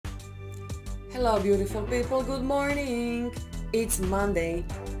Hello beautiful people, good morning! It's Monday.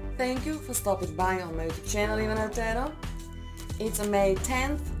 Thank you for stopping by on my YouTube channel ivanatarot. It's May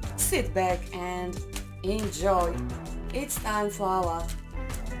 10th. Sit back and enjoy. It's time for our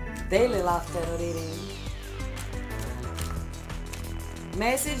daily love tarot reading.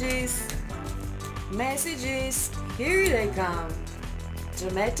 Messages, here they come.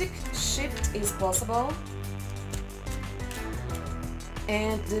 Dramatic shift is possible.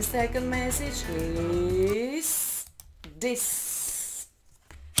 And the second message is this: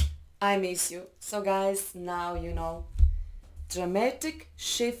 I miss you. So guys, now you know, dramatic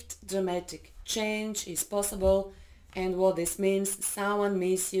shift, dramatic change is possible. And what this means, someone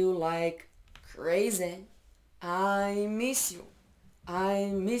miss you like crazy. I miss you. I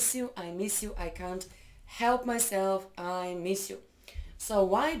miss you. I miss you. I can't help myself. I miss you. So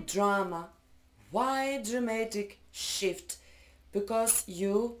why drama? Why dramatic shift? Because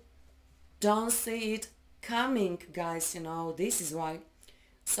you don't see it coming, guys, you know, this is why.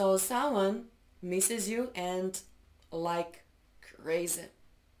 So someone misses you and like crazy.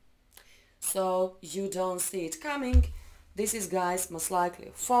 So you don't see it coming. This is, guys, most likely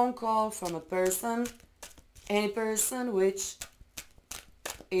a phone call from a person, any person which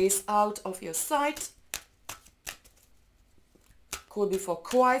is out of your sight. Could be for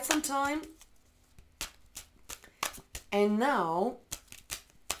quite some time. And now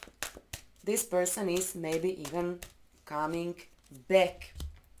this person is maybe even coming back.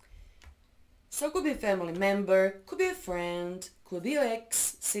 So could be a family member, could be a friend, could be your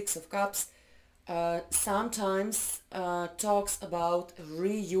ex, Six of Cups. Sometimes talks about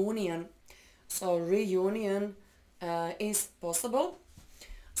reunion. So reunion is possible.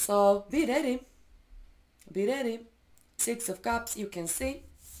 So be ready. Be ready. Six of Cups, you can see.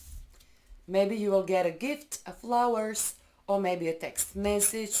 Maybe you will get a gift, a flowers, or maybe a text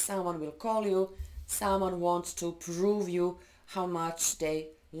message. Someone will call you. Someone wants to prove you how much they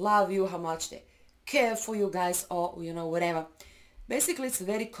love you, how much they care for you guys, or, you know, whatever. Basically, it's a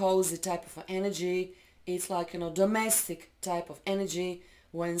very cozy type of energy. It's like, you know, domestic type of energy.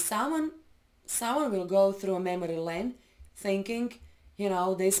 When someone will go through a memory lane thinking, you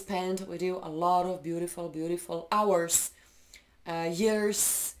know, they spent with you a lot of beautiful, beautiful hours,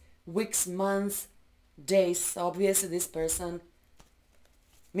 years, weeks, months, days. So obviously this person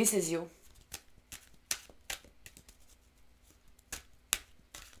misses you.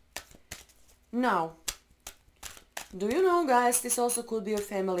 Now, do you know, guys, this also could be a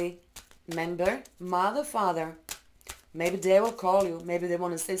family member, mother, father. Maybe they will call you, maybe they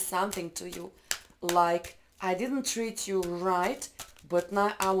want to say something to you, like, I didn't treat you right, but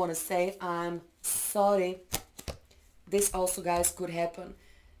now I want to say I'm sorry. This also, guys, could happen.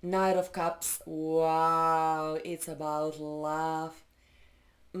 Knight of Cups, wow, it's about love.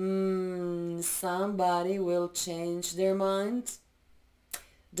 Somebody will change their mind.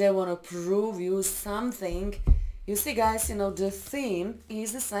 They want to prove you something. You see, guys, you know, the theme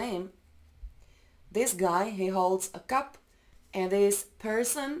is the same. This guy, he holds a cup, and this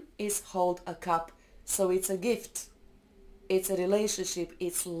person is hold a cup. So it's a gift. It's a relationship.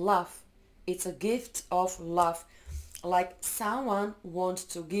 It's love. It's a gift of love. Like someone wants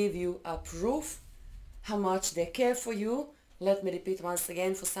to give you a proof how much they care for you. Let me repeat once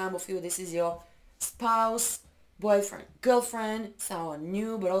again, for some of you, this is your spouse, boyfriend, girlfriend, someone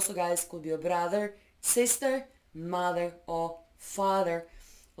new, but also, guys, could be your brother, sister, mother, or father.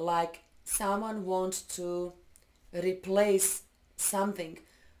 Like someone wants to replace something,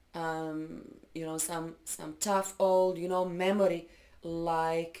 you know, some tough old, you know, memory,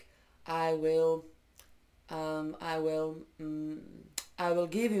 like I will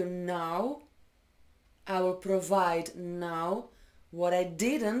give you now, I will provide now what I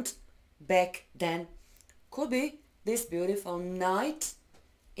didn't back then. Could be this beautiful knight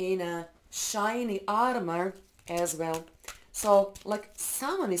in a shiny armor as well. So like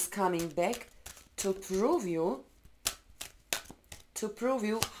someone is coming back to prove you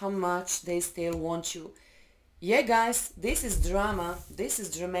how much they still want you. Yeah, guys, this is drama, this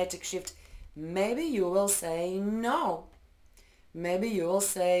is dramatic shift. Maybe you will say no. Maybe you will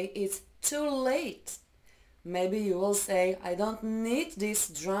say it's too late. Maybe you will say, I don't need this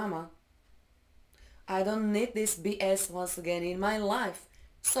drama. I don't need this BS once again in my life.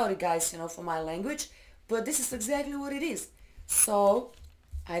 Sorry, guys, you know, for my language, but this is exactly what it is. So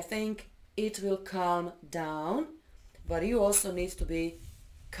I think it will calm down, but you also need to be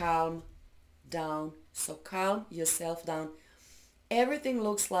calm down. So calm yourself down. Everything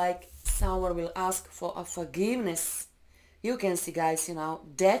looks like someone will ask for a forgiveness. You can see, guys, you know,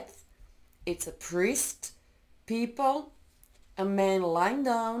 death, it's a priest, people, a man lying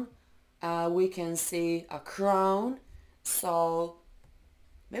down, We can see a crown. So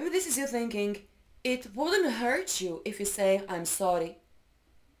maybe this is you thinking, it wouldn't hurt you if you say, I'm sorry.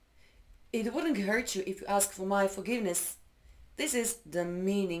 It wouldn't hurt you if you ask for my forgiveness. This is the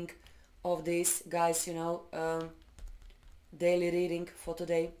meaning of this, guys, daily reading for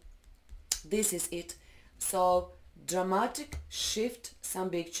today. This is it. So dramatic shift, some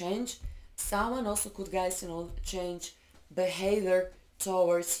big change. Someone also could, guys, change behavior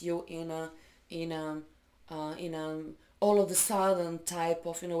towards you in a all of the sudden type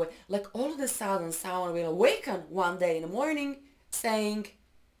of way. Like all of the sudden someone will awaken one day in the morning saying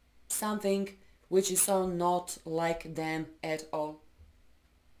something which is so not like them at all.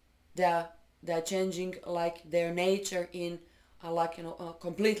 They're changing like their nature in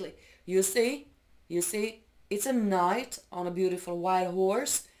completely. You see, it's a knight on a beautiful white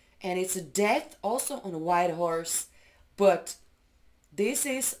horse, and it's a death also on a white horse. But this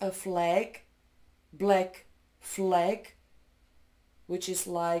is a flag, black flag, which is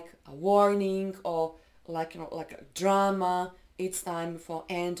like a warning or like a drama. It's time for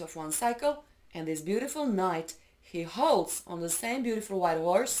end of one cycle, and this beautiful knight, he holds on the same beautiful white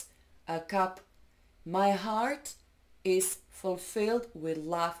horse a cup. My heart is fulfilled with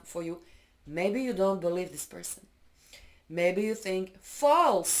love for you. Maybe you don't believe this person. Maybe you think,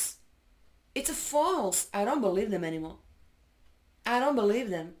 false. It's a false. I don't believe them anymore. I don't believe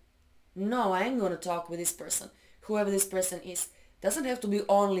them. No, I ain't gonna talk with this person. Whoever this person is. Doesn't have to be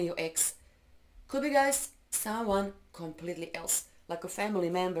only your ex. Could be, guys, someone completely else, like a family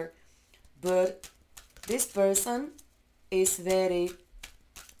member. But this person is very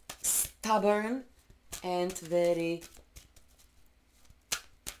stubborn and very,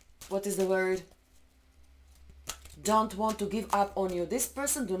 what is the word? Don't want to give up on you. This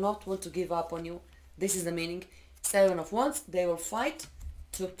person do not want to give up on you. This is the meaning. 7 of Wands, they will fight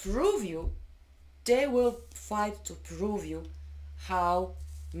to prove you. They will fight to prove you how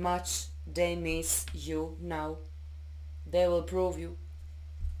much they miss you now. They will prove you.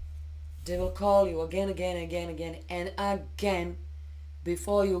 They will call you again and again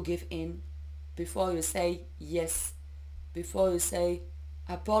before you give in, before you say yes, before you say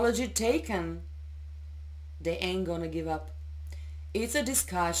apology taken. They ain't gonna give up. It's a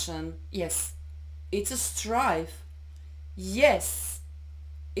discussion, yes. It's a strife, yes.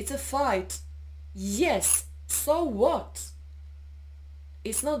 It's a fight, yes. So what?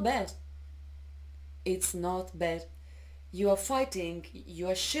 It's not bad. It's not bad. You are fighting, you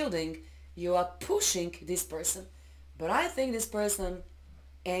are shielding, you are pushing this person. But I think this person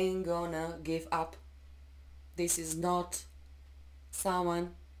ain't gonna give up. This is not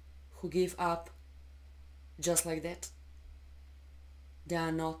someone who give up just like that. They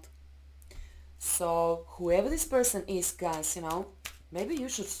are not. So whoever this person is, guys, maybe you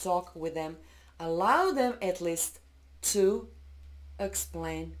should talk with them. Allow them at least to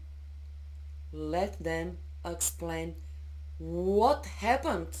explain. Let them explain what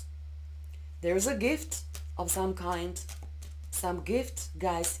happened. There's a gift of some kind. Some gift,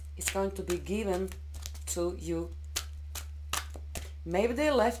 guys, is going to be given to you. Maybe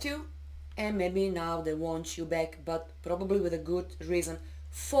they left you and maybe now they want you back, but probably with a good reason.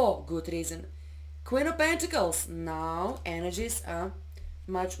 For good reason. Queen of Pentacles. Now energies are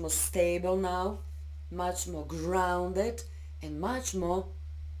much more stable now, much more grounded and much more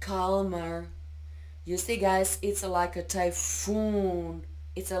calmer. You see, guys, it's like a typhoon.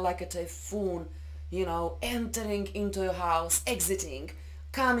 It's like a typhoon, entering into your house, exiting,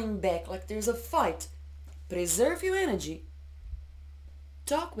 coming back, like there's a fight. Preserve your energy.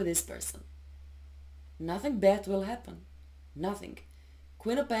 Talk with this person. Nothing bad will happen. Nothing.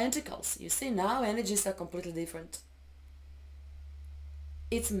 Queen of Pentacles. You see, now energies are completely different.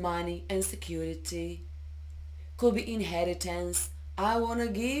 It's money and security. Could be inheritance. I want to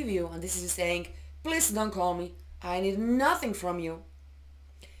give you. And this is saying, please don't call me. I need nothing from you.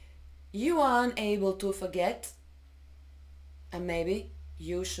 You are unable to forget. And maybe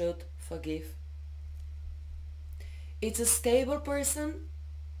you should forgive. It's a stable person,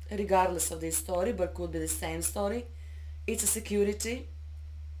 regardless of this story, but could be the same story. It's a security.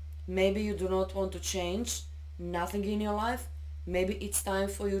 Maybe you do not want to change nothing in your life. Maybe it's time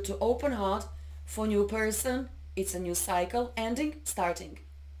for you to open heart for new person. It's a new cycle, ending, starting.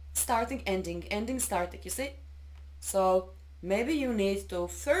 Starting, ending, ending, starting, you see? So maybe you need to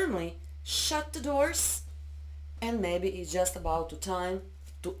firmly shut the doors, and maybe it's just about the time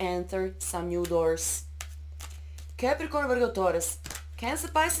to enter some new doors. Capricorn, Virgo, Taurus, Cancer,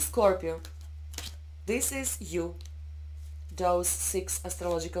 Pisces, Scorpio. This is you. Those 6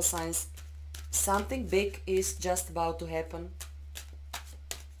 astrological signs. Something big is just about to happen.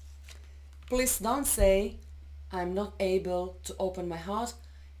 Please don't say, I'm not able to open my heart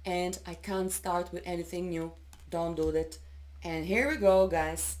and I can't start with anything new. Don't do that. And here we go,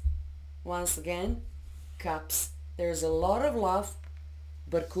 guys. Once again, cups. There's a lot of love,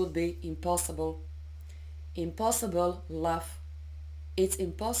 but could be impossible. Impossible love. It's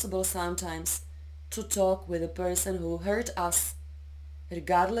impossible sometimes to talk with a person who hurt us,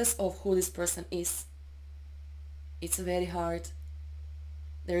 regardless of who this person is. It's very hard.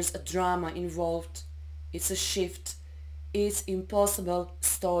 There's a drama involved. It's a shift. It's impossible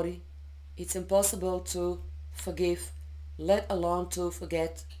story. It's impossible to forgive, let alone to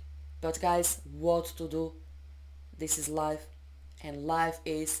forget. But guys, what to do? This is life, and life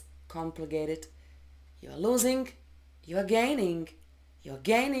is complicated. You are losing, you are gaining, you are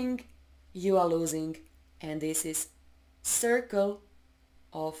gaining, you are losing, and this is circle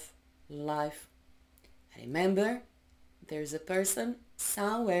of life. Remember, there's a person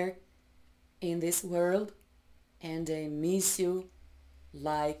somewhere in this world and they miss you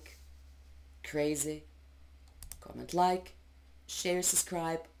like crazy. Comment, like, share,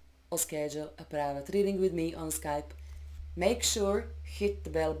 subscribe, or schedule a private reading with me on Skype. Make sure hit the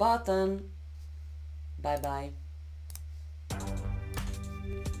bell button. Bye bye.